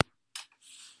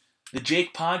The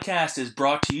Jake Podcast is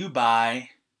brought to you by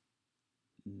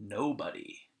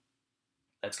nobody.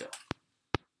 Let's go.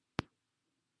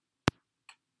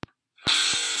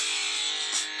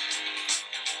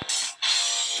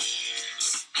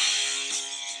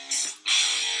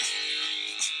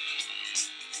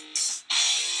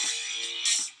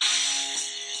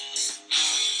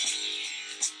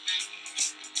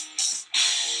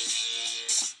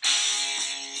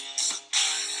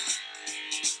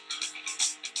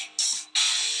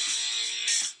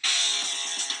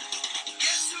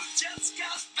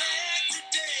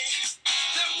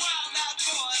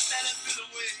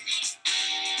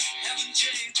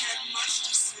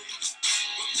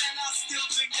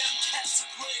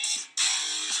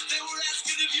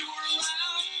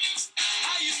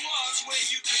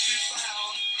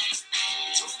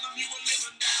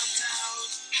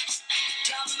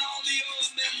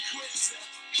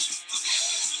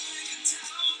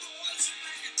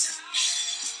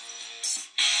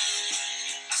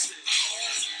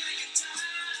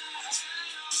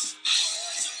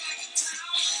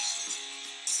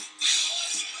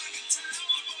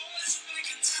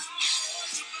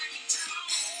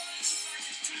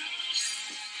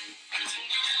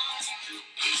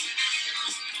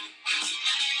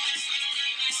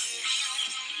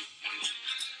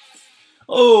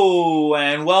 Oh,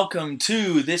 and welcome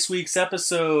to this week's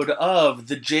episode of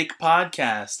the Jake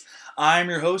Podcast. I'm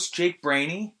your host, Jake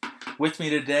Brainy. With me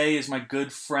today is my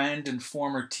good friend and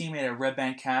former teammate at Red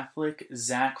Bank Catholic,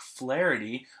 Zach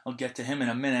Flaherty. I'll get to him in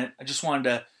a minute. I just wanted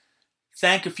to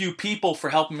thank a few people for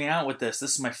helping me out with this.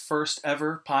 This is my first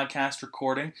ever podcast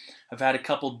recording. I've had a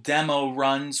couple demo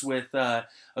runs with a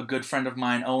good friend of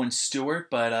mine, Owen Stewart,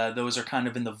 but those are kind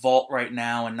of in the vault right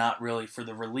now and not really for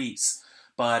the release.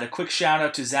 But a quick shout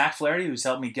out to Zach Flaherty, who's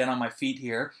helped me get on my feet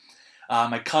here.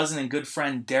 My cousin and good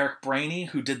friend Derek Brainy,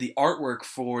 who did the artwork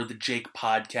for the Jake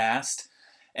Podcast.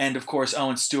 And of course,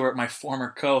 Owen Stewart, my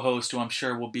former co-host, who I'm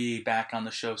sure will be back on the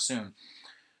show soon.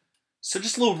 So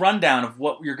just a little rundown of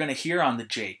what you're going to hear on the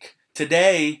Jake.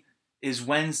 Today is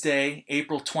Wednesday,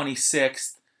 April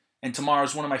 26th, and tomorrow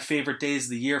is one of my favorite days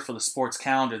of the year for the sports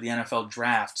calendar, the NFL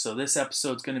Draft. So this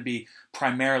episode is going to be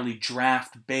primarily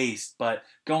draft-based, but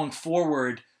going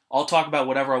forward, I'll talk about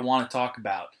whatever I want to talk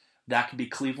about. That could be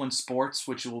Cleveland sports,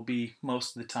 which it will be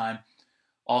most of the time.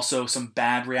 Also, some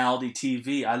bad reality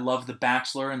TV. I love The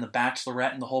Bachelor and The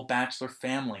Bachelorette and the whole Bachelor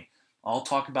family. I'll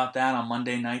talk about that on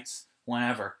Monday nights,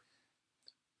 whenever.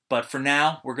 But for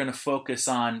now, we're going to focus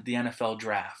on the NFL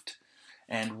Draft.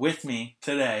 And with me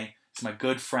today is my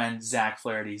good friend, Zach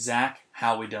Flaherty. Zach,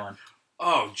 how we doing?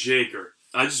 Oh, Jaker.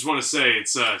 I just want to say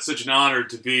it's such an honor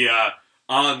to be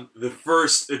on the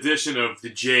first edition of the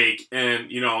Jake. And,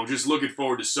 I'm just looking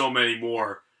forward to so many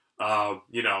more.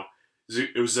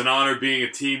 It was an honor being a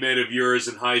teammate of yours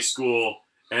in high school.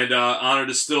 And honor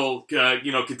to still,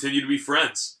 continue to be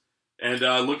friends. And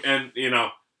I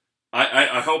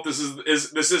hope this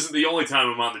isn't the only time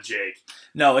I'm on the Jake.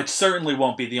 No, it certainly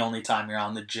won't be the only time you're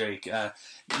on the Jake. You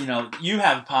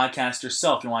have a podcast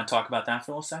yourself. You want to talk about that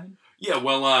for a little second? Yeah,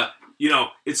 well,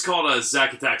 it's called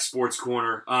Zach Attack Sports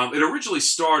Corner. It originally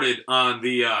started on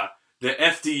the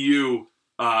FDU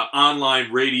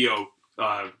online radio,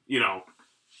 on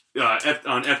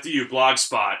FDU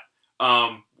Blogspot.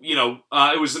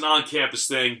 It was an on-campus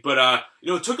thing, but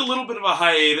it took a little bit of a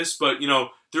hiatus, but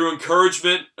through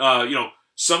encouragement,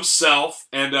 some self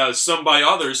and some by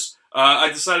others, I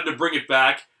decided to bring it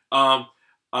back.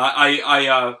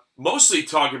 I mostly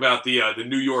talk about the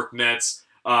New York Mets.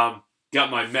 Got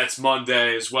my Mets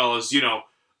Monday, as well as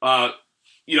for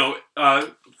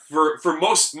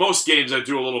most games I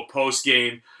do a little post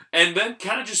game, and then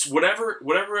kind of just whatever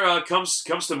comes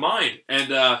to mind, and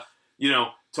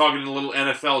talking a little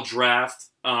NFL draft.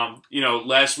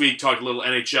 Last week talked a little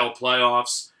NHL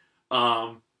playoffs.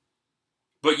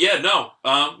 But yeah,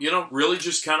 really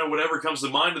just kind of whatever comes to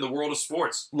mind in the world of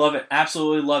sports. Love it.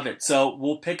 Absolutely love it. So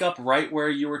we'll pick up right where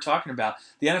you were talking about.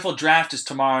 The NFL Draft is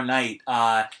tomorrow night.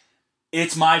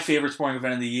 It's my favorite sporting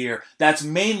event of the year. That's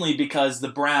mainly because the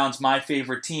Browns, my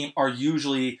favorite team, are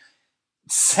usually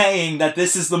saying that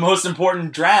this is the most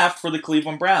important draft for the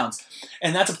Cleveland Browns.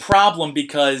 And that's a problem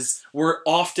because we're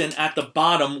often at the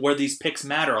bottom where these picks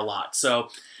matter a lot. So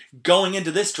going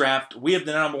into this draft, we have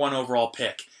the number one overall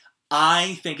pick.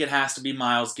 I think it has to be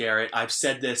Myles Garrett. I've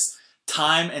said this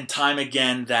time and time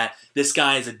again that this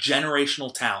guy is a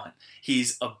generational talent.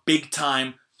 He's a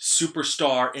big-time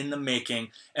superstar in the making,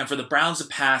 and for the Browns to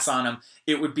pass on him,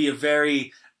 it would be a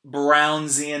very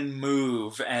Brownsian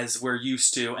move as we're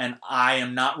used to, and I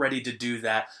am not ready to do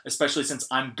that, especially since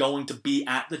I'm going to be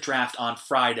at the draft on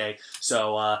Friday,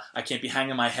 so I can't be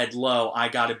hanging my head low. I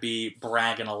got to be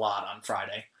bragging a lot on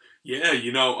Friday. Yeah,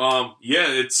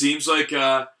 it seems like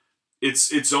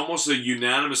it's almost a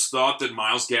unanimous thought that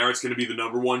Myles Garrett's going to be the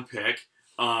number one pick.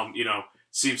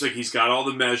 Seems like he's got all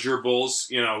the measurables.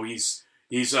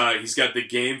 He's got the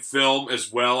game film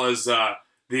as well as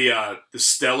the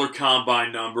stellar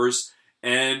combine numbers.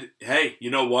 And hey, you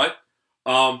know what?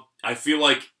 I feel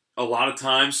like a lot of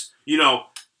times,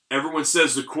 everyone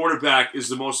says the quarterback is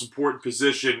the most important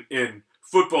position in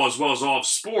football as well as all of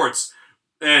sports,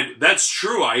 and that's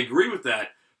true. I agree with that.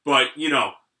 But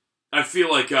I feel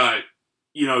like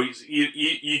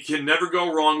you can never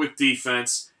go wrong with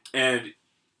defense, and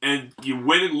you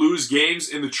win and lose games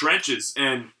in the trenches.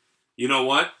 And you know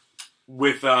what?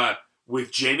 With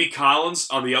Jamie Collins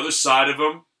on the other side of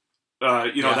him,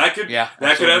 that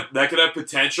could have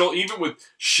potential. Even with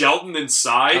Shelton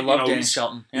inside, I love Danny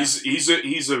Shelton. Yeah.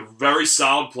 He's a very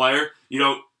solid player.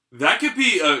 That could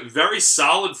be a very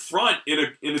solid front in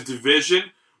a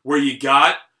division where you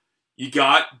got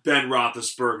Ben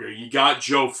Roethlisberger, you got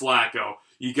Joe Flacco,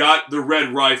 you got the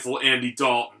Red Rifle Andy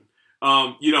Dalton.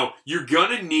 You're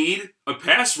gonna need a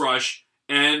pass rush,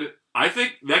 and I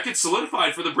think that gets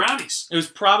solidified for the Brownies. It was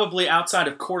probably, outside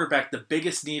of quarterback, the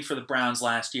biggest need for the Browns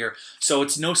last year, so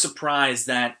it's no surprise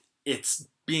that it's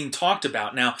being talked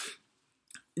about. Now,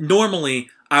 normally,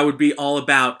 I would be all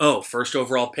about, first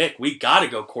overall pick, we got to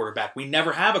go quarterback. We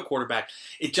never have a quarterback.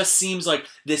 It just seems like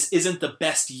this isn't the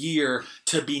best year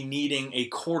to be needing a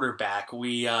quarterback.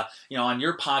 We, on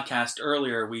your podcast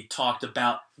earlier, we talked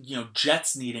about,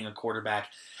 Jets needing a quarterback,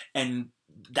 and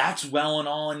that's well and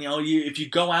all. And, if you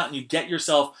go out and you get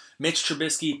yourself Mitch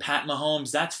Trubisky, Pat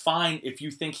Mahomes, that's fine if you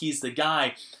think he's the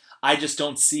guy. I just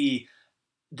don't see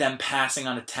them passing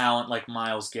on a talent like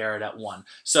Myles Garrett at 1.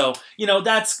 So,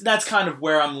 that's kind of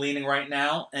where I'm leaning right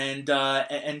now. And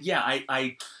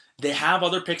they have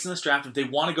other picks in this draft. If they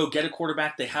want to go get a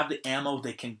quarterback, they have the ammo.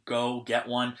 They can go get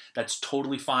one. That's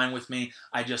totally fine with me.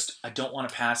 I don't want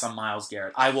to pass on Myles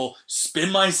Garrett. I will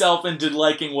spin myself into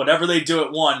liking whatever they do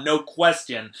at 1, no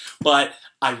question. But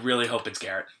I really hope it's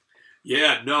Garrett.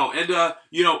 Yeah, no. And,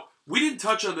 we didn't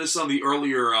touch on this on the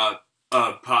earlier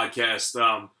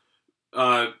podcast.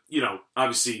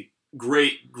 Obviously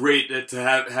great to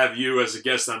have you as a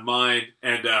guest on mine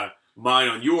and mine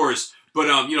on yours. But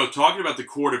talking about the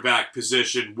quarterback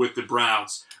position with the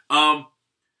Browns, how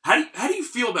do you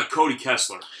feel about Cody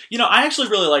Kessler? I actually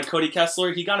really like Cody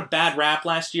Kessler. He got a bad rap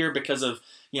last year because of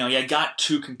he had got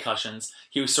 2 concussions.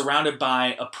 He was surrounded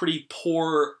by a pretty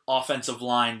poor offensive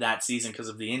line that season because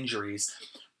of the injuries.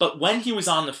 But when he was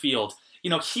on the field,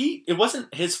 it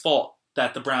wasn't his fault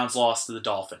that the Browns lost to the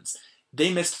Dolphins.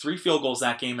 They missed 3 field goals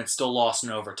that game and still lost in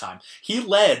overtime. He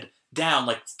led down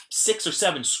like 6 or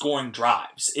 7 scoring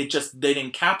drives. They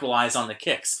didn't capitalize on the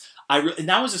kicks. And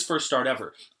that was his first start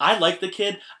ever. I like the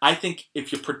kid. I think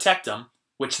if you protect him,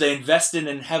 which they invested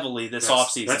in heavily this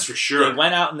offseason. That's for sure. They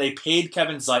went out and they paid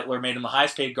Kevin Zeitler, made him the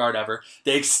highest paid guard ever.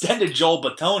 They extended Joel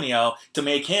Bitonio to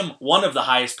make him one of the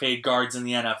highest paid guards in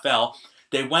the NFL.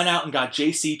 They went out and got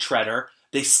J.C. Treader.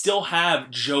 They still have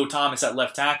Joe Thomas at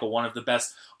left tackle, one of the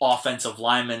best offensive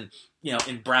linemen,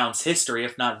 in Browns history,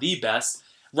 if not the best.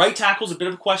 Right tackle is a bit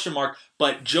of a question mark,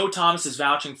 but Joe Thomas is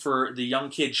vouching for the young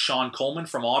kid Sean Coleman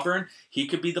from Auburn. He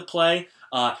could be the play.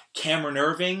 Cameron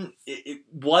Irving, it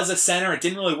was a center. It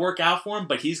didn't really work out for him,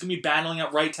 but he's going to be battling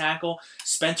at right tackle.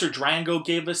 Spencer Drango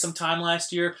gave us some time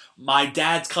last year. My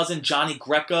dad's cousin, Johnny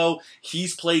Greco,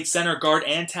 he's played center, guard,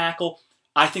 and tackle.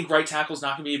 I think right tackle is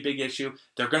not going to be a big issue.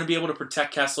 They're going to be able to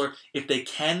protect Kessler. If they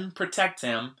can protect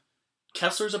him,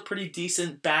 Kessler's a pretty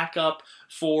decent backup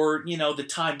for, the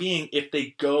time being if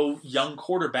they go young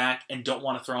quarterback and don't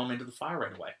want to throw him into the fire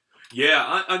right away.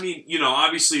 Yeah, I mean,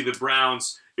 obviously the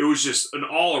Browns, it was just an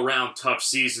all-around tough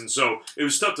season, so it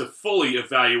was tough to fully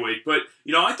evaluate. But,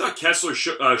 I thought Kessler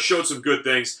showed some good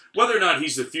things. Whether or not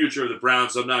he's the future of the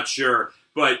Browns, I'm not sure.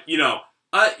 But,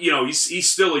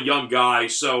 he's still a young guy,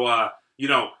 so,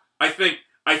 I think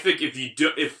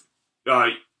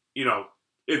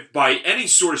if by any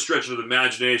sort of stretch of the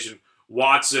imagination,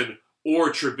 Watson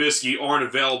or Trubisky aren't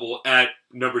available at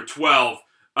number 12,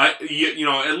 at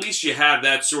least you have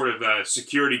that sort of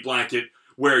security blanket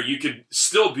where you could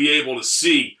still be able to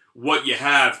see what you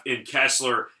have in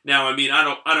Kessler. Now, I mean, I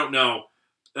don't know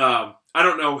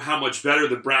how much better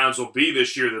the Browns will be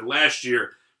this year than last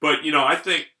year, but I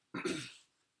think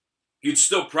you'd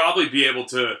still probably be able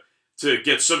to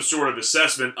get some sort of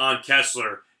assessment on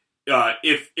Kessler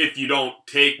if you don't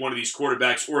take one of these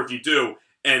quarterbacks, or if you do,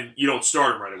 and you don't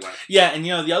start him right away. Yeah, and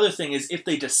the other thing is if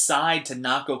they decide to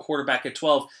not go quarterback at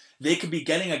 12, they could be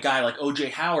getting a guy like O.J.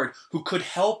 Howard who could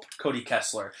help Cody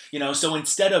Kessler. So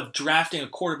instead of drafting a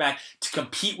quarterback to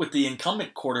compete with the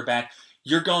incumbent quarterback,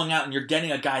 you're going out and you're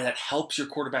getting a guy that helps your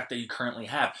quarterback that you currently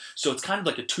have. So it's kind of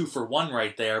like a 2-for-1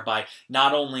 right there by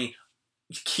not only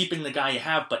keeping the guy you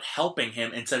have, but helping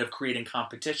him instead of creating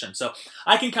competition. So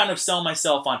I can kind of sell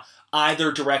myself on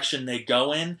either direction they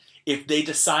go in. If they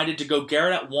decided to go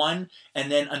Garrett at 1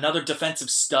 and then another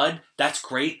defensive stud, that's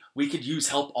great. We could use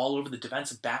help all over the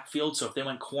defensive backfield. So if they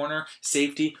went corner,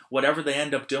 safety, whatever they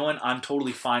end up doing, I'm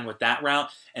totally fine with that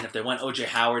route. And if they went O.J.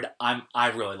 Howard,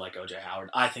 I really like O.J. Howard.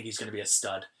 I think he's going to be a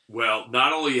stud. Well,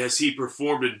 not only has he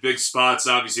performed in big spots,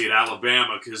 obviously at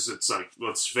Alabama, because it's like,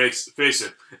 let's face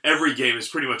it, every game is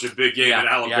pretty much a big game at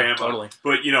Alabama. Yeah, totally.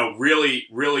 But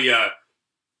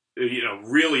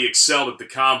really excelled at the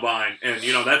combine, and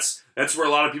that's where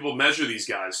a lot of people measure these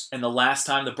guys. And the last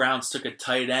time the Browns took a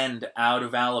tight end out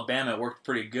of Alabama, it worked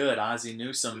pretty good. Ozzie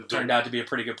Newsome turned out to be a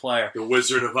pretty good player. The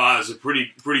Wizard of Oz, a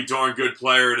pretty darn good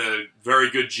player and a very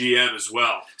good GM as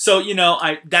well. So,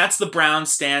 that's the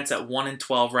Browns stance at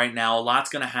 1-12 right now. A lot's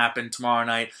going to happen tomorrow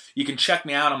night. You can check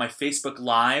me out on my Facebook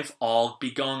Live. I'll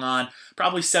be going on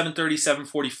probably 7:30,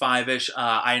 7:45-ish.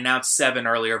 I announced 7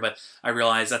 earlier, but I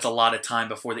realized that's a lot of time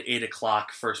before the 8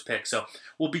 o'clock first pick. So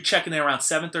we'll be checking in around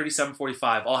 7:30,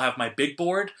 7:45. I'll have my big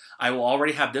board. I will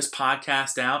already have this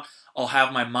podcast out. I'll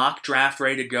have my mock draft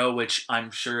ready to go, which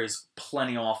I'm sure is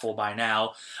plenty awful by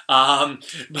now. But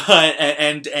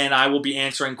I will be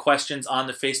answering questions on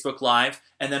the Facebook Live.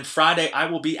 And then Friday, I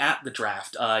will be at the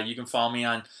draft. You can follow me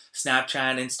on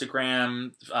Snapchat,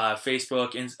 Instagram,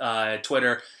 Facebook,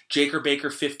 Twitter,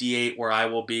 JakerBaker58, where I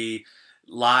will be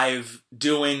live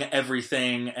doing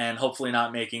everything and hopefully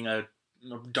not making a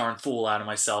darn fool out of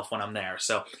myself when I'm there.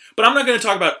 But I'm not going to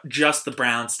talk about just the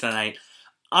Browns tonight.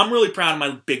 I'm really proud of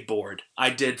my big board. I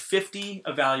did 50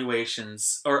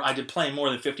 evaluations, or I did plenty more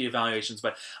than 50 evaluations,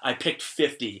 but I picked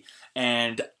 50,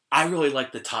 and I really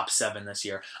like the top 7 this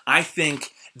year. I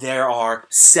think there are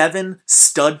 7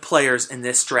 stud players in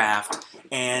this draft,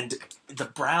 and the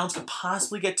Browns could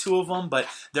possibly get 2 of them, but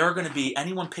there are going to be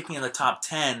anyone picking in the top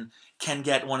 10 can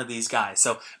get one of these guys.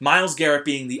 So Myles Garrett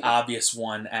being the obvious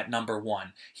one at number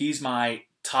 1. He's my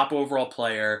top overall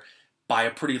player by a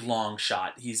pretty long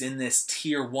shot. He's in this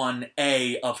tier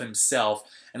 1A of himself,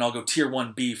 and I'll go tier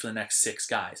 1B for the next 6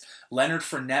 guys. Leonard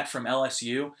Fournette from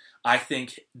LSU, I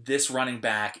think this running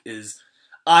back is...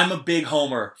 I'm a big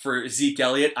homer for Zeke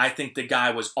Elliott. I think the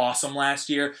guy was awesome last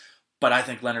year, but I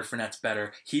think Leonard Fournette's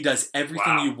better. He does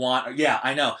everything you want. Yeah,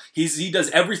 I know. He does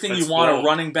everything you want a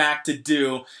running back to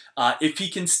do. If he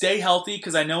can stay healthy,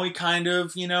 because I know he kind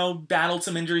of, battled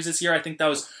some injuries this year. I think that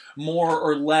was more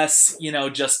or less,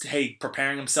 just,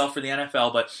 preparing himself for the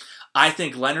NFL. But I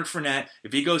think Leonard Fournette,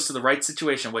 if he goes to the right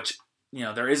situation, which,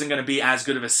 there isn't going to be as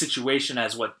good of a situation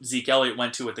as what Zeke Elliott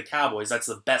went to with the Cowboys. That's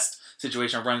the best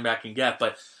situation a running back can get.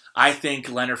 But I think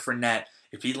Leonard Fournette,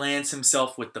 if he lands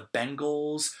himself with the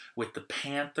Bengals, with the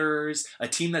Panthers, a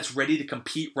team that's ready to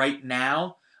compete right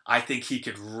now, I think he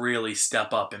could really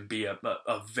step up and be a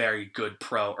very good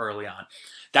pro early on.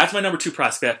 That's my number 2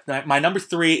 prospect. My number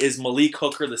 3 is Malik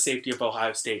Hooker, the safety of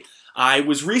Ohio State. I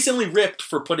was recently ripped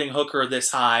for putting Hooker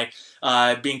this high,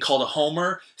 being called a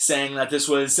homer, saying that this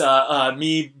was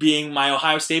me being my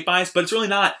Ohio State bias, but it's really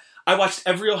not. I watched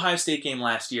every Ohio State game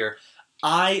last year.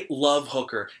 I love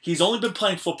Hooker. He's only been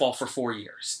playing football for 4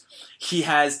 years. He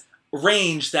has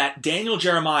range that Daniel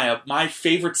Jeremiah, my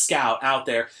favorite scout out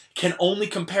there, can only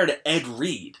compare to Ed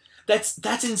Reed.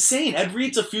 That's insane. Ed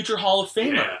Reed's a future Hall of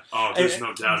Famer. Yeah. Oh, there's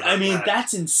no doubt about that.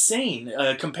 That's insane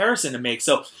comparison to make.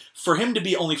 So for him to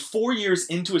be only 4 years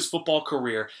into his football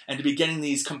career and to be getting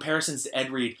these comparisons to Ed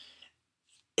Reed,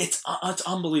 it's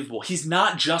unbelievable. He's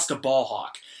not just a ball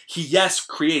hawk. He,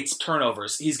 creates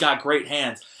turnovers. He's got great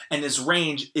hands, and his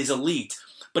range is elite.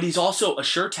 But he's also a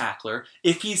sure tackler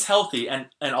if he's healthy. And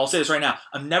I'll say this right now,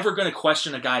 I'm never going to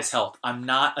question a guy's health. I'm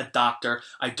not a doctor.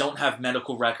 I don't have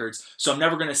medical records. So I'm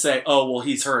never going to say, oh, well,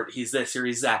 he's hurt. He's this or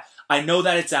he's that. I know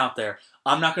that it's out there.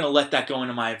 I'm not going to let that go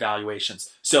into my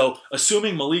evaluations. So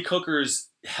assuming Malik Hooker's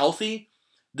healthy,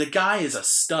 the guy is a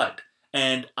stud.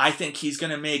 And I think he's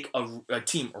going to make a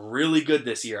team really good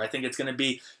this year. I think it's going to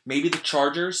be maybe the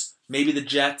Chargers, maybe the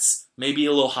Jets, maybe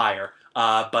a little higher.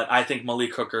 But I think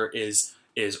Malik Hooker is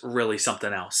really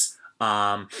something else.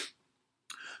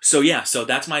 So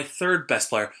that's my 3rd best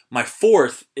player. My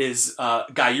 4th is a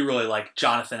guy you really like,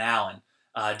 Jonathan Allen,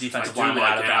 defensive lineman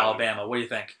out of Alabama. What do you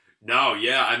think? No,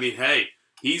 yeah, I mean, hey,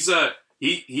 he's a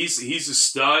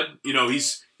stud.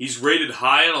 He's rated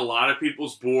high on a lot of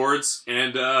people's boards,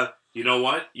 and you know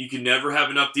what? You can never have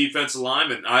enough defensive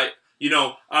linemen.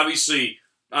 Obviously,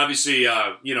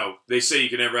 they say you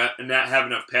can never have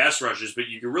enough pass rushers, but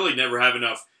you can really never have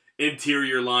enough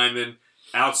interior linemen,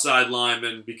 outside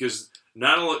linemen, because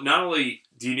not only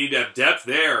do you need to have depth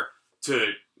there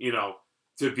to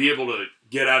be able to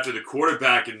get after the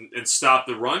quarterback and stop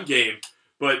the run game,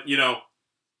 but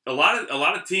a lot of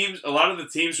the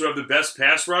teams who have the best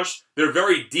pass rush, they're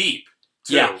very deep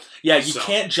too. Yeah. You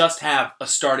can't just have a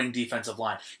starting defensive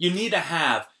line. You need to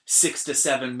have 6 to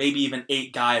 7, maybe even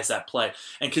 8 guys that play.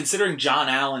 And considering John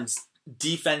Allen's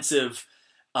defensive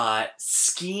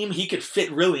scheme, he could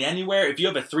fit really anywhere. If you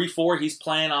have a 3-4, he's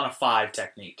playing on a 5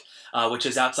 technique, which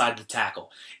is outside the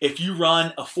tackle. If you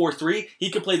run a 4-3, he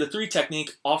could play the 3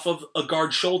 technique off of a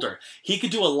guard shoulder. He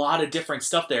could do a lot of different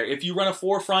stuff there. If you run a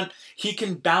 4 front, he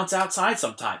can bounce outside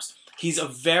sometimes. He's a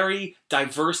very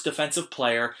diverse defensive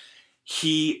player.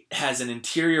 He has an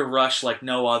interior rush like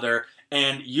no other.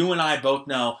 And you and I both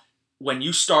know when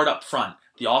you start up front,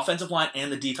 the offensive line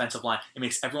and the defensive line, it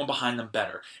makes everyone behind them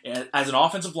better. As an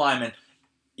offensive lineman,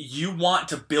 you want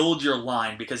to build your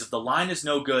line because if the line is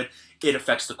no good, it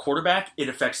affects the quarterback, it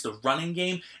affects the running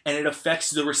game, and it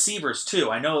affects the receivers too.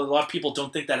 I know a lot of people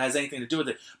don't think that has anything to do with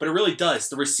it, but it really does.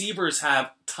 The receivers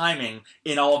have timing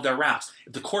in all of their routes.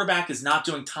 If the quarterback is not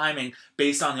doing timing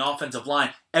based on the offensive line,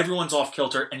 everyone's off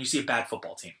kilter, and you see a bad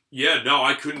football team. Yeah, no,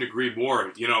 I couldn't agree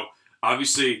more.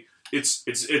 Obviously,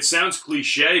 it sounds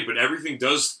cliche, but everything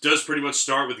does pretty much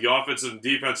start with the offensive and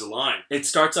defensive line. It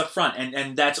starts up front,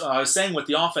 and that's what I was saying with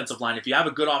the offensive line. If you have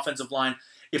a good offensive line,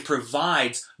 it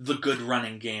provides the good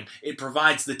running game. It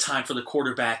provides the time for the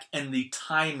quarterback and the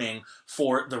timing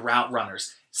for the route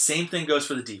runners. Same thing goes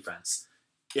for the defense.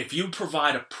 If you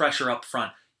provide a pressure up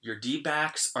front, your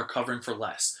D-backs are covering for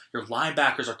less. Your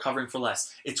linebackers are covering for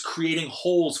less. It's creating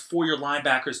holes for your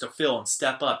linebackers to fill and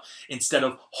step up instead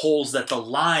of holes that the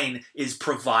line is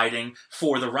providing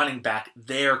for the running back.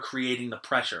 They're creating the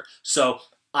pressure. So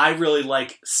I really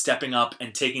like stepping up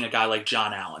and taking a guy like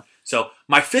John Allen. So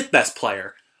my 5th best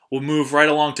player will move right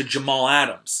along to Jamal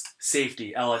Adams,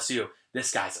 safety, LSU.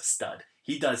 This guy's a stud.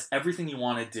 He does everything you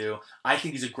want to do. I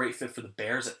think he's a great fit for the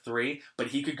Bears at 3, but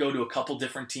he could go to a couple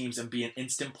different teams and be an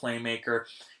instant playmaker.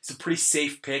 He's a pretty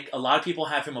safe pick. A lot of people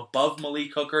have him above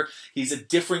Malik Hooker. He's a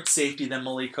different safety than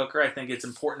Malik Hooker. I think it's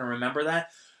important to remember that.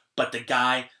 But the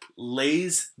guy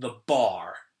lays the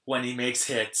bar when he makes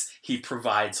hits. He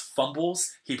provides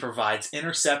fumbles. He provides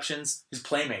interceptions. He's a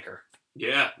playmaker.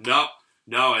 Yeah,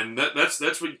 no, and that's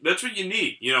what you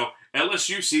need.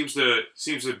 LSU seems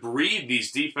to breed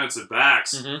these defensive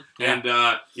backs, and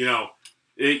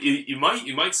you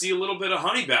might see a little bit of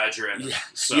honey badger in him. Yeah.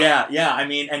 So. Yeah. I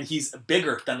mean, and he's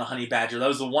bigger than the honey badger. That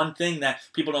was the one thing that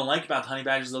people don't like about the honey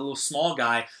badger is the little small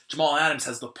guy. Jamal Adams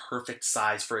has the perfect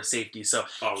size for a safety. So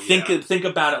think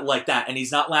about it like that. And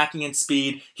he's not lacking in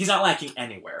speed. He's not lacking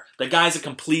anywhere. The guy's a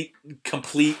complete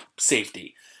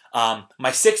safety. My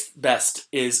 6th best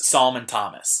is Solomon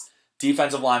Thomas,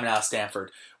 defensive lineman out of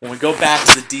Stanford. When we go back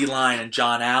to the D-line and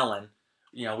John Allen,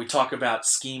 we talk about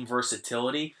scheme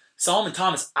versatility. Solomon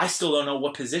Thomas, I still don't know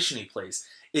what position he plays.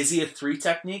 Is he a 3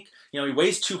 technique? He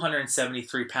weighs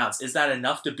 273 pounds. Is that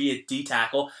enough to be a D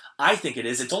tackle? I think it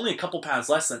is. It's only a couple pounds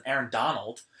less than Aaron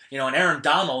Donald. And Aaron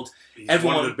Donald, he's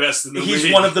one of the best in the league.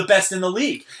 He's one of the best in the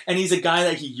league. And he's a guy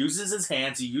that he uses his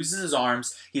hands, he uses his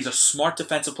arms. He's a smart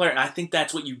defensive player. And I think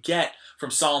that's what you get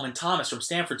from Solomon Thomas from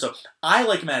Stanford. So I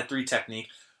like him at a 3 technique.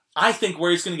 I think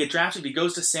where he's going to get drafted, if he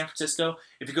goes to San Francisco,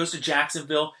 if he goes to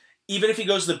Jacksonville, even if he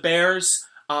goes to the Bears,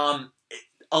 a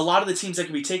lot of the teams that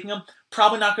could be taking him,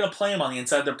 probably not going to play him on the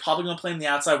inside. They're probably going to play him on the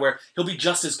outside where he'll be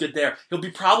just as good there. He'll be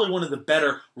probably one of the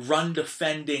better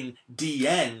run-defending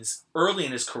DNs early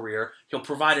in his career. He'll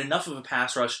provide enough of a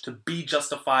pass rush to be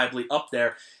justifiably up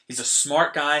there. He's a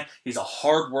smart guy. He's a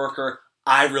hard worker.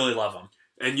 I really love him.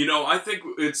 And, I think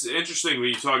it's interesting when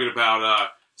you're talking about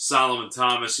Solomon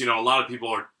Thomas. A lot of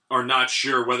people are not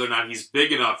sure whether or not he's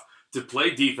big enough to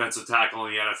play defensive tackle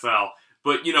in the NFL.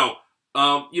 But,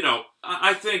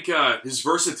 I think his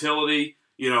versatility,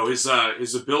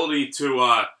 his ability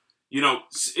to,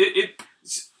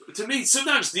 to me,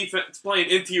 sometimes playing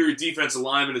interior defensive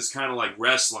lineman is kind of like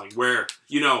wrestling, where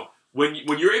when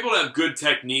you're able to have good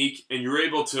technique and you're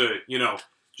able to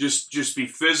just be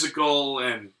physical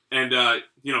and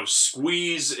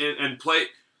squeeze and play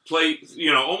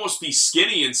almost be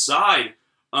skinny inside.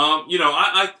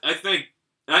 I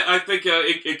think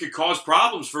it could cause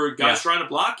problems for guys trying to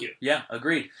block you. Yeah,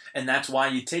 agreed. And that's why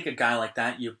you take a guy like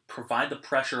that, you provide the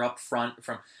pressure up front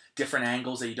from different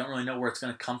angles that you don't really know where it's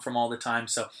going to come from all the time.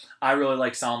 So I really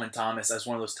like Solomon Thomas as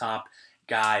one of those top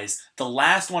guys. The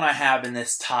last one I have in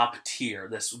this top tier,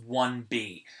 this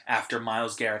 1B after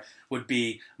Myles Garrett, would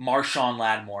be Marshawn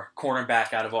Lattimore,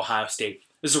 cornerback out of Ohio State.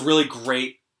 This is a really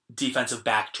great defensive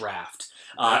back draft.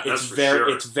 It's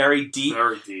very deep.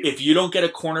 Very deep. If you don't get a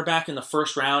cornerback in the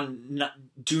first round,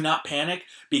 do not panic,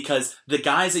 because the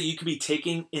guys that you could be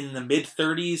taking in the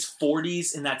mid-30s,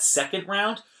 40s in that second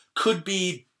round could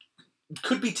be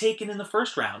taken in the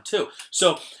first round too.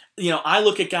 So, I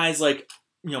look at guys like,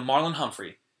 Marlon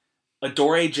Humphrey,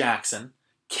 Adoree Jackson,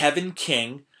 Kevin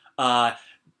King,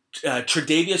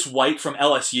 Tre'Davious White from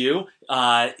LSU.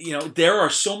 There are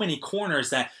so many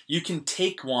corners that you can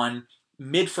take one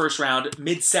mid-first round,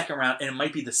 mid-second round, and it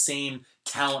might be the same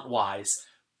talent-wise,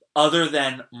 other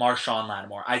than Marshawn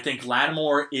Lattimore. I think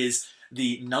Lattimore is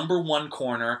the number one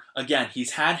corner. Again,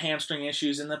 he's had hamstring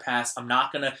issues in the past. I'm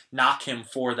not going to knock him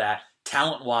for that.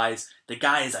 Talent-wise, the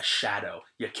guy is a shadow.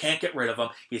 You can't get rid of him.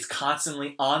 He's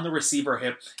constantly on the receiver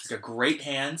hip. He's got great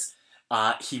hands.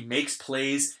 He makes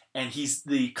plays, and he's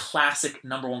the classic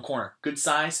number one corner. Good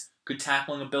size, good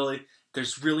tackling ability.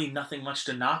 There's really nothing much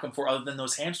to knock him for other than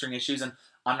those hamstring issues, and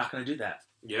I'm not going to do that.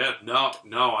 Yeah,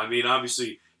 no. I mean,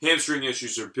 obviously, hamstring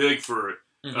issues are big for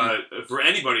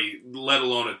anybody, let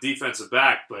alone a defensive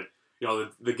back. But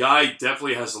the guy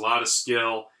definitely has a lot of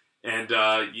skill, and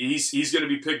he's going to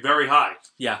be picked very high.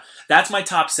 Yeah, that's my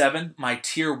top 7, my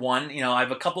tier 1. I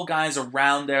have a couple guys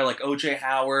around there like O.J.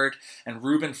 Howard and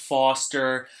Reuben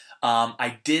Foster.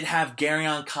 I did have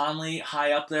Garyon Conley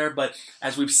high up there, but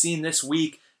as we've seen this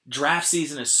week, draft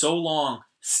season is so long,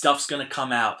 stuff's going to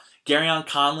come out. Garyon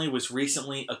Conley was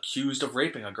recently accused of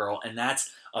raping a girl, and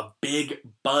that's a big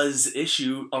buzz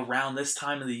issue around this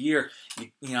time of the year.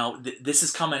 This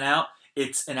is coming out.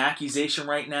 It's an accusation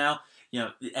right now,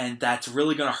 and that's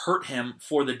really going to hurt him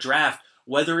for the draft,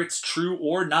 whether it's true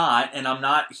or not. And I'm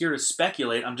not here to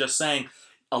speculate. I'm just saying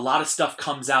a lot of stuff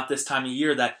comes out this time of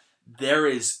year that there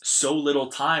is so little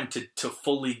time to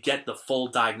fully get the full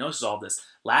diagnosis of all this.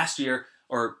 Last year,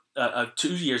 or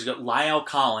 2 years ago, La'el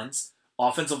Collins,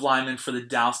 offensive lineman for the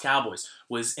Dallas Cowboys,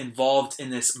 was involved in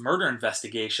this murder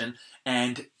investigation,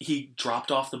 and he dropped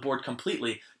off the board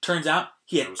completely. Turns out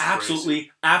he had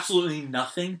absolutely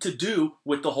nothing to do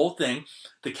with the whole thing.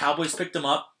 The Cowboys picked him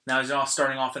up. Now he's now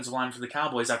starting offensive lineman for the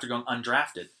Cowboys after going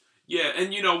undrafted. Yeah,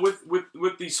 and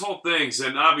with these whole things,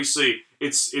 and obviously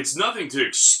it's nothing to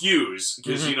excuse,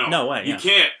 because no way, you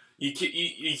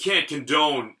can't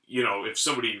condone if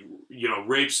somebody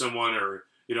raped someone or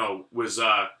was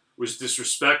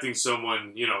disrespecting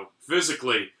someone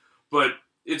physically, but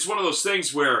it's one of those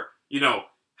things where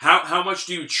how much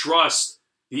do you trust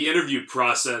the interview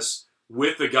process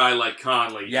with a guy like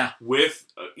Conley? Yeah. With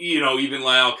even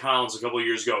La'el Collins a couple of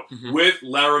years ago, with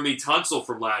Laramie Tunsil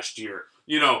from last year.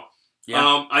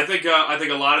 Yeah. I think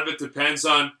a lot of it depends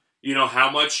on how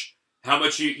much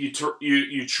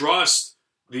you trust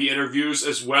the interviews,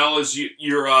 as well as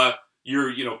your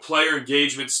player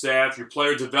engagement staff, your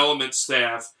player development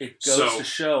staff. It goes to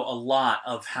show a lot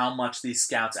of how much these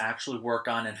scouts actually work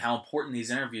on and how important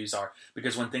these interviews are.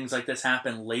 Because when things like this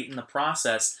happen late in the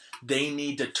process, they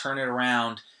need to turn it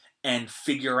around and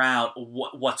figure out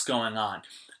what's going on.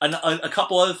 A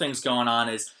couple other things going on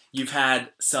is you've had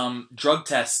some drug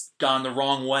tests gone the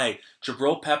wrong way.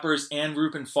 Jabril Peppers and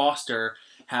Reuben Foster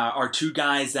are two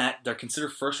guys that they're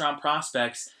considered first-round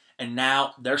prospects, and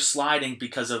now they're sliding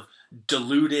because of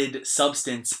diluted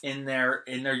substance in their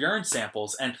urine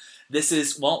samples. And this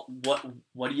is, what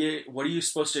are you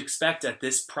supposed to expect at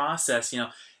this process?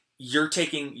 You're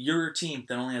taking your team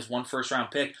that only has one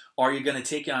first-round pick. Are you going to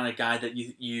take it on a guy that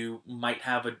you might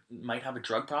have a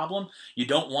drug problem? You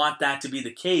don't want that to be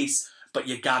the case, but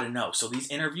you got to know. So these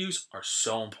interviews are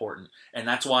so important, and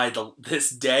that's why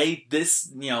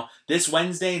this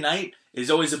Wednesday night is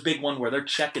always a big one where they're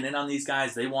checking in on these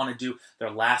guys. They want to do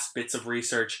their last bits of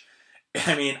research.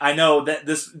 I mean, I know that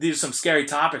these are some scary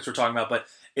topics we're talking about, but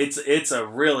it's a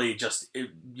really this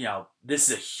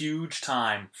is a huge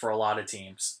time for a lot of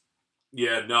teams.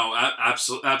 Yeah, no,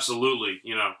 absolutely.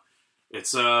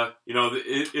 It's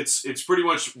it's pretty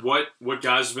much what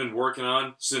guys have been working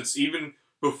on since even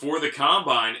before the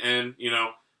combine, and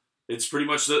it's pretty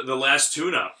much the last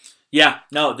tune-up. Yeah,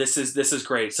 no, this is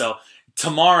great. So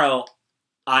tomorrow,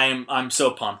 I'm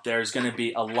so pumped. There's going to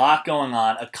be a lot going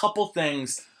on. A couple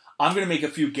things. I'm going to make a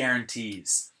few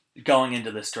guarantees going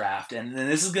into this draft, and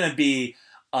this is going to be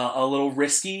a little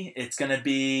risky. It's going to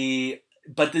be,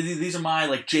 but these are my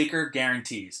Jaker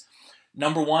guarantees.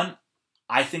 Number one,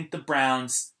 I think the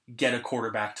Browns get a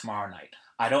quarterback tomorrow night.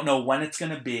 I don't know when it's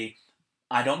going to be.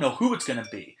 I don't know who it's going to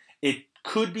be. It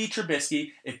could be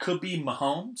Trubisky. It could be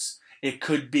Mahomes. It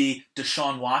could be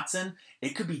Deshaun Watson.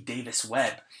 It could be Davis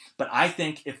Webb. But I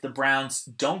think if the Browns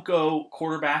don't go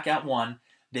quarterback at 1,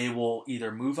 they will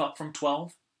either move up from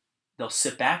 12, they'll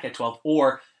sit back at 12,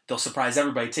 or they'll surprise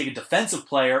everybody, take a defensive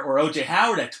player or O.J.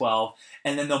 Howard at 12,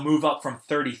 and then they'll move up from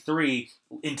 33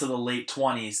 into the late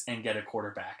 20s and get a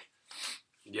quarterback.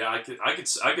 Yeah, I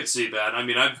could see that. I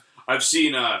mean, I've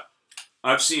seen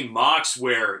mocks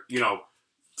where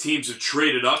teams have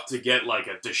traded up to get like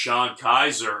a Deshaun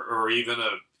Kaiser or even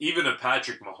a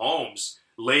Patrick Mahomes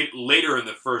later in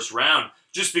the first round,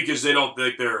 just because they don't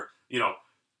think they're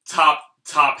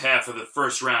top half of the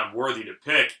first round worthy to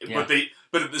pick. Yeah.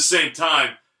 But at the same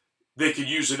time, they could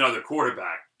use another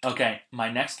quarterback. Okay,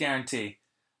 my next guarantee,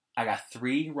 I got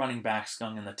 3 running backs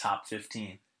going in the top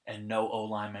 15 and no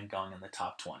O-linemen going in the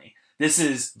top 20. This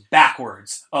is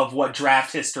backwards of what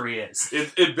draft history is.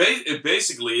 It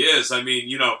basically is. I mean,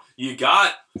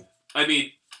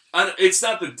 it's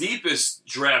not the deepest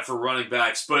draft for running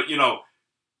backs, but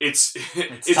it's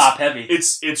top heavy.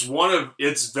 It's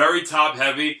very top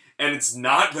heavy, and it's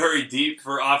not very deep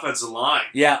for offensive line.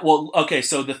 Yeah, well, okay,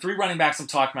 so the 3 running backs I'm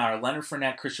talking about are Leonard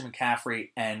Fournette, Christian McCaffrey,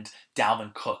 and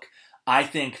Dalvin Cook. I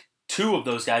think 2 of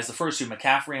those guys, the first 2,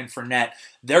 McCaffrey and Fournette,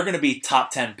 they're going to be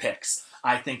top 10 picks.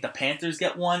 I think the Panthers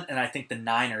get 1, and I think the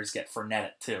Niners get Fournette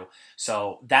at 2.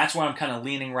 So that's where I'm kind of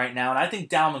leaning right now. And I think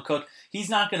Dalvin Cook, he's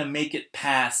not going to make it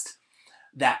past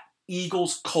that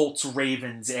Eagles, Colts,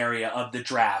 Ravens area of the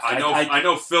draft. I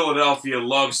know Philadelphia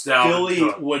loves Dalvin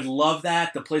Cook. Philly would love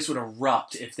that. The place would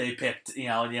erupt if they picked,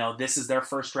 this is their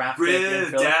first draft pick in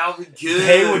Philly. Dalvin Cook.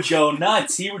 They would go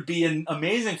nuts. He would be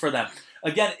amazing for them.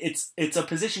 Again, it's a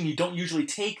position you don't usually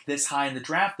take this high in the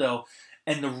draft, though.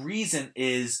 And the reason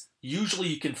is usually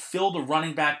you can fill the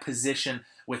running back position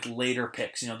with later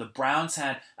picks. The Browns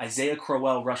had Isaiah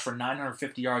Crowell rush for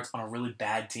 950 yards on a really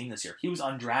bad team this year. He was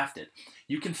undrafted.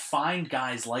 You can find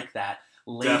guys like that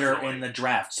later in the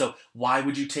draft. So why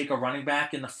would you take a running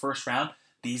back in the first round?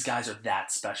 These guys are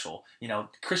that special.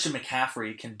 Christian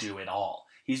McCaffrey can do it all.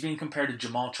 He's being compared to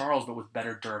Jamal Charles, but with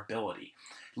better durability.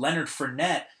 Leonard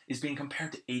Fournette is being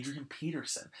compared to Adrian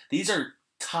Peterson. These are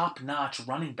top-notch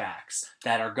running backs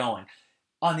that are going.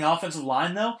 On the offensive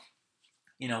line, though,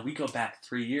 we go back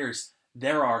 3 years.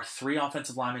 There are 3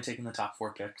 offensive linemen taking the top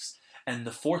 4 picks, and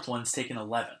the 4th one's taken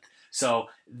 11th. So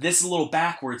this is a little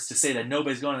backwards to say that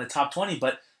nobody's going in the top 20,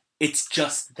 but it's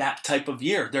just that type of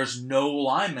year. There's no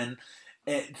linemen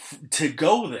to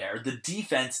go there. The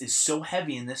defense is so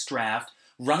heavy in this draft.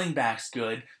 Running back's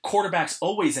good. Quarterback's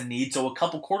always a need, so a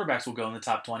couple quarterbacks will go in the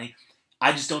top 20.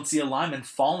 I just don't see a lineman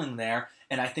falling there,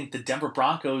 and I think the Denver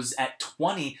Broncos at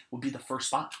 20 would be the first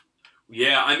spot.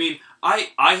 Yeah, I mean, I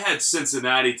had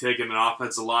Cincinnati taking an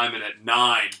offensive lineman at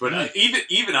 9, but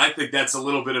even I think that's a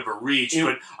little bit of a reach.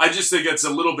 But I just think it's a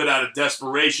little bit out of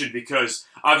desperation because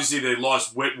obviously they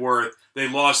lost Whitworth, they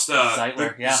lost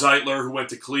Zeitler, who went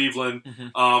to Cleveland.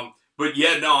 Mm-hmm. But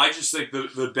yeah, no, I just think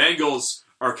the Bengals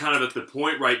are kind of at the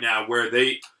point right now where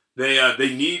they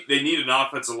need an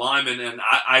offensive lineman, and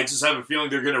I just have a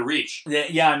feeling they're going to reach.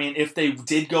 Yeah, I mean, if they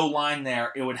did go line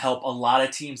there, it would help a lot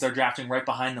of teams they're drafting right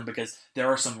behind them because there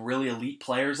are some really elite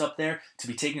players up there. To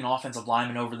be taking an offensive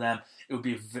lineman over them, it would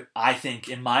be, I think,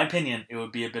 in my opinion, it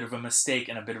would be a bit of a mistake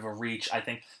and a bit of a reach. I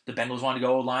think the Bengals want to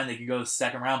go O-line, they could go the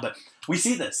second round, but we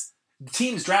see this.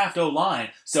 Teams draft O-line,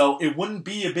 so it wouldn't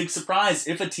be a big surprise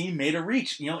if a team made a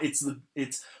reach.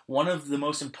 It's one of the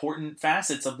most important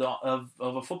facets of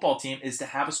a football team is to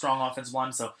have a strong offensive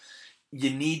line. So you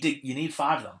need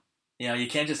 5 of them. You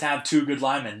can't just have 2 good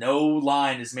linemen. No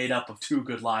line is made up of 2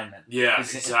 good linemen. Yeah,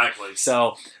 exactly.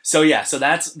 So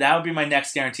that would be my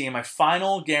next guarantee. And my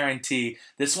final guarantee,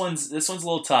 this one's a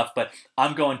little tough, but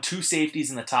I'm going 2 safeties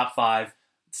in the top 5.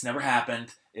 It's never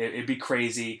happened. It'd be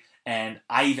crazy. And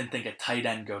I even think a tight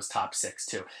end goes top 6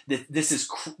 too. This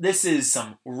is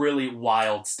some really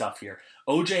wild stuff here.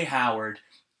 O.J. Howard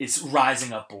is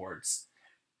rising up boards.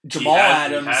 Jamal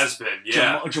Adams has been,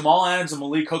 yeah. Jamal Adams and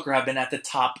Malik Hooker have been at the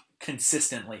top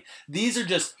consistently. These are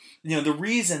just, the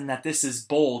reason that this is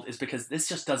bold is because this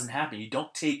just doesn't happen. You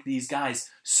don't take these guys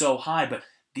so high, but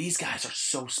these guys are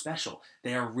so special.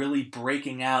 They are really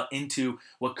breaking out into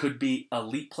what could be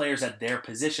elite players at their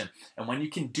position. And when you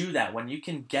can do that, when you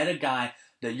can get a guy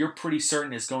that you're pretty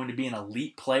certain is going to be an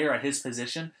elite player at his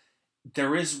position,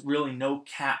 there is really no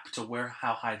cap to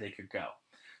how high they could go.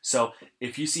 So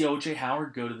if you see O.J.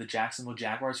 Howard go to the Jacksonville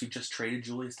Jaguars, who just traded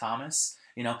Julius Thomas,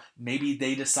 maybe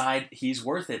they decide he's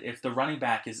worth it if the running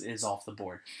back is off the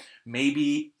board.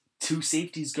 Maybe 2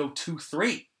 safeties go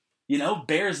 2-3.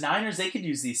 Bears, Niners, they could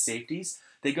use these safeties.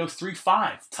 They go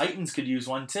 3-5. Titans could use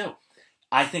one too.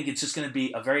 I think it's just going to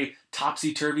be a very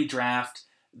topsy-turvy draft.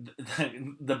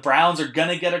 the Browns are going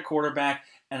to get a quarterback,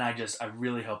 and I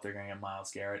really hope they're going to get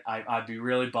Myles Garrett. I'd be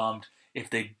really bummed if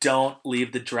they don't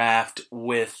leave the draft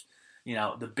with,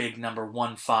 the big number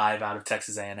 1-5 out of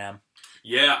Texas A&M.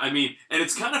 Yeah, I mean, and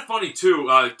it's kind of funny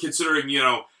too, considering,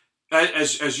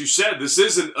 as you said, this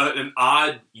is an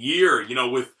odd year,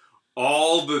 with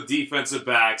all the defensive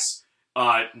backs,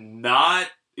 not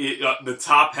the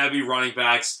top heavy running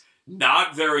backs,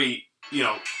 not very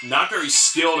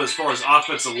skilled as far as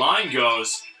offensive line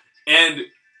goes, and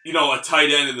a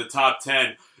tight end in the top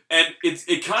 10. And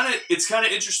it's kind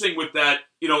of interesting with that,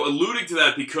 alluding to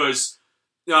that, because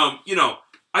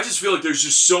I just feel like there's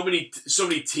just so many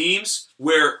teams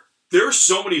where there are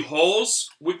so many holes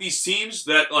with these teams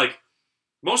that, like,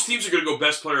 most teams are going to go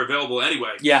best player available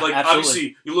anyway. Yeah, like, absolutely.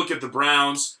 Obviously, you look at the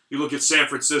Browns, you look at San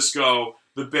Francisco,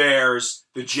 the Bears,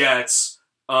 the Jets.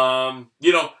 So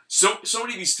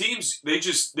many of these teams, they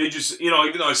just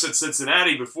even though I said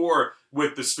Cincinnati before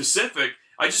with the specific,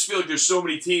 I just feel like there's so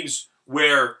many teams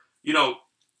where,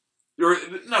 or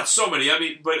not so many, I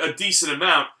mean, but a decent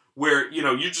amount where,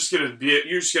 they're just gonna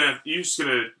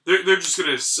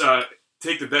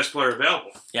take the best player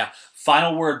available. Yeah.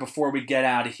 Final word before we get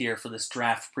out of here for this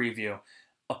draft preview.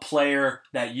 A player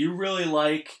that you really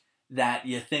like, that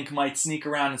you think might sneak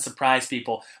around and surprise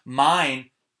people. Mine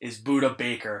is Budda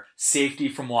Baker, safety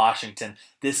from Washington.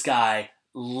 This guy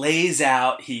lays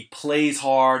out. He plays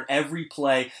hard every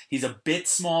play. He's a bit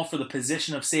small for the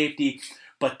position of safety,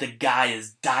 but the guy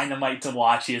is dynamite to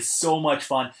watch. He is so much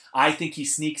fun. I think he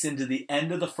sneaks into the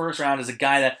end of the first round as a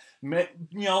guy that, a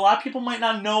lot of people might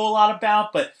not know a lot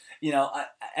about, but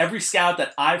every scout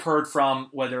that I've heard from,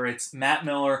 whether it's Matt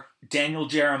Miller, Daniel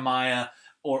Jeremiah,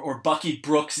 or Bucky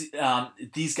Brooks,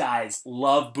 these guys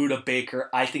love Budda Baker.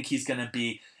 I think he's going to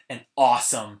be an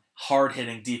awesome,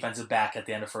 hard-hitting defensive back at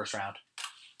the end of first round.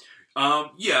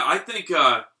 I think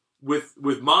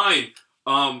with mine,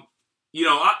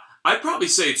 I'd probably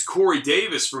say it's Corey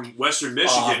Davis from Western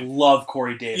Michigan. I love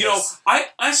Corey Davis.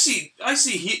 I see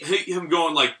him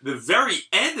going like the very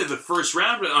end of the first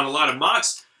round on a lot of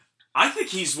mocks. I think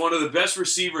he's one of the best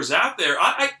receivers out there.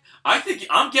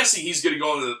 I'm guessing he's going to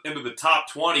go into the top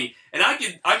 20, and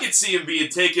I could see him being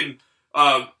taken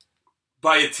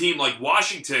by a team like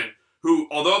Washington, who,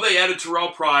 although they added Terrell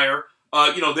Pryor,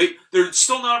 they're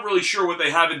still not really sure what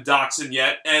they have in Doxson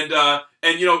yet, and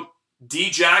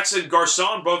D. Jackson,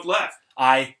 Garcon both left.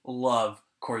 I love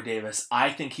Corey Davis.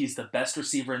 I think he's the best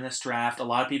receiver in this draft. A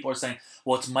lot of people are saying,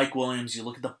 well, it's Mike Williams. You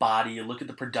look at the body, you look at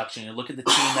the production, you look at the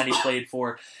team that he played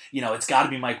for. It's got to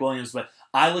be Mike Williams. But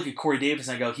I look at Corey Davis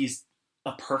and I go, he's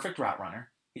a perfect route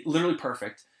runner. Literally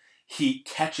perfect. He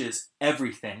catches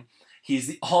everything. He's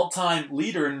the all-time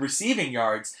leader in receiving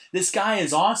yards. This guy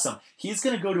is awesome. He's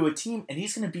going to go to a team and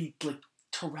he's going to be like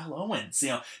Terrell Owens.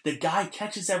 The guy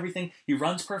catches everything. He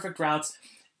runs perfect routes.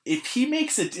 If he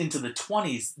makes it into the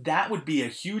 20s, that would be a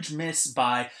huge miss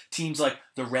by teams like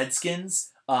the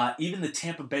Redskins, even the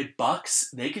Tampa Bay Bucks.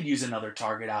 They could use another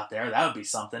target out there. That would be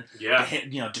something. Yeah.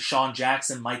 Deshaun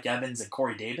Jackson, Mike Evans, and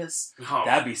Corey Davis. Oh,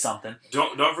 that'd be something.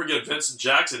 Don't forget Vincent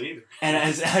Jackson either. And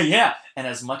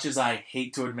as much as I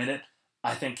hate to admit it,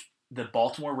 I think the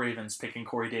Baltimore Ravens picking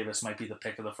Corey Davis might be the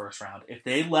pick of the first round. If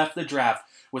they left the draft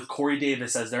with Corey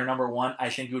Davis as their number one, I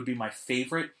think it would be my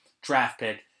favorite draft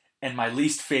pick and my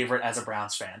least favorite as a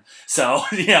Browns fan. So,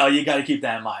 you got to keep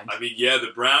that in mind. I mean, yeah,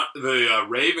 the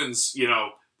Ravens,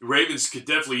 Ravens could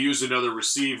definitely use another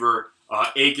receiver.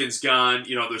 Aiken's gone.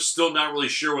 They're still not really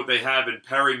sure what they have in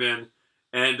Perryman.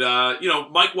 And,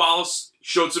 Mike Wallace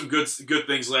showed some good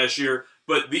things last year.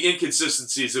 But the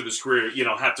inconsistencies of his career,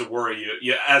 have to worry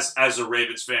you as a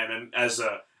Ravens fan and as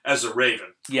a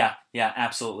Raven. Yeah,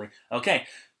 absolutely. Okay,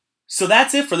 so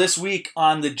that's it for this week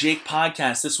on the Jake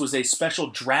Podcast. This was a special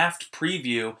draft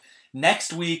preview.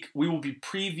 Next week, we will be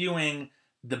previewing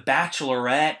The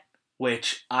Bachelorette,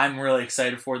 which I'm really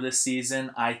excited for this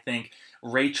season. I think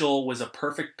Rachel was a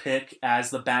perfect pick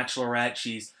as The Bachelorette.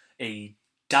 She's a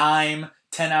dime,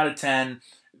 10 out of 10.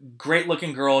 Great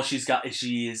looking girl. She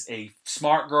is a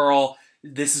smart girl.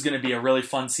 This is going to be a really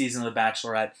fun season of The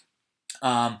Bachelorette.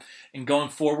 And going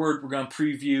forward, we're going to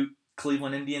preview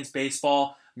Cleveland Indians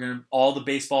baseball. We're going to all the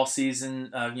baseball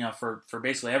season, for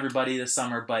basically everybody this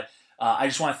summer. But I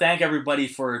just want to thank everybody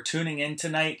for tuning in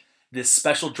tonight. This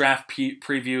special draft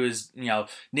preview is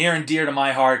near and dear to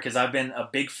my heart because I've been a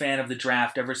big fan of the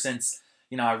draft ever since.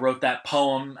 I wrote that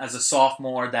poem as a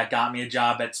sophomore that got me a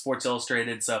job at Sports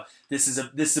Illustrated. So this is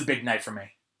a big night for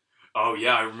me. Oh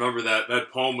yeah, I remember that.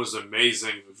 That poem was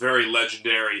amazing, very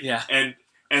legendary. Yeah.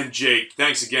 And Jake,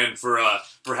 thanks again for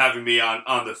having me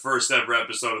on the first ever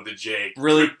episode of the Jake.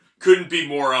 Really couldn't be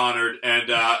more honored. And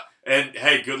And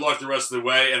hey, good luck the rest of the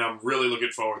way, and I'm really looking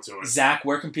forward to it. Zach,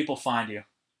 where can people find you?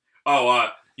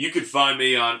 You can find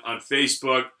me on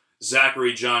Facebook,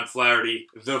 Zachary John Flaherty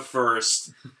the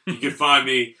First. You can find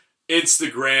me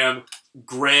Instagram,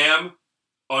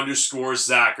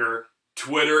 Graham_Zacher,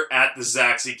 Twitter @the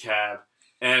Zaxy Cab,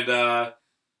 and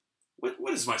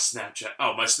what is my Snapchat?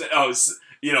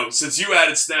 Since you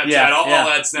added Snapchat, I'll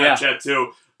add Snapchat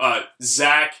too.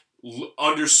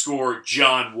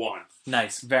 Zach_John1.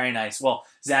 Nice, very nice. Well,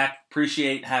 Zach,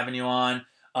 appreciate having you on.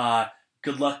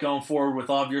 Good luck going forward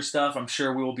with all of your stuff. I'm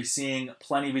sure we will be seeing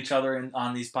plenty of each other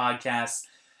on these podcasts.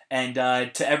 And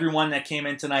to everyone that came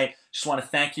in tonight, just want to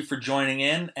thank you for joining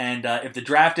in. And if the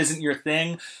draft isn't your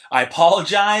thing, I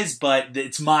apologize, but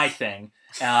it's my thing.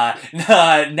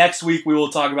 Next week, we will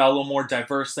talk about a little more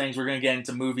diverse things. We're going to get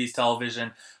into movies,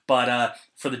 television. But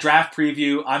for the draft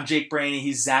preview, I'm Jake Brainey.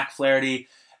 He's Zach Flaherty.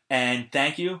 And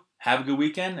thank you. Have a good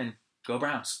weekend, and go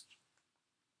Browns.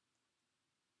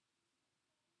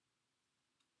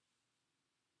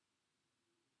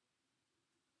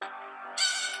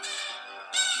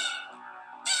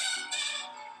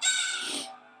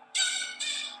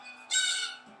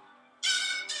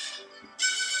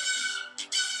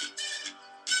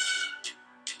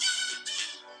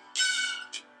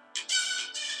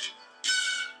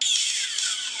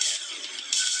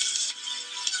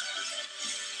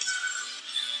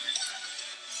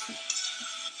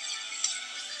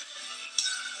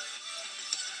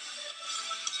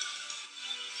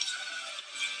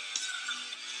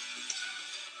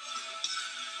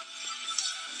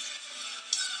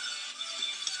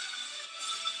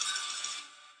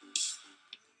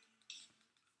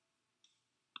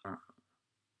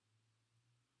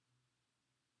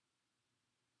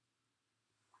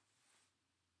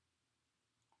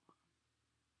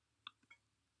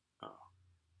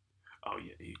 Oh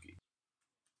yeah,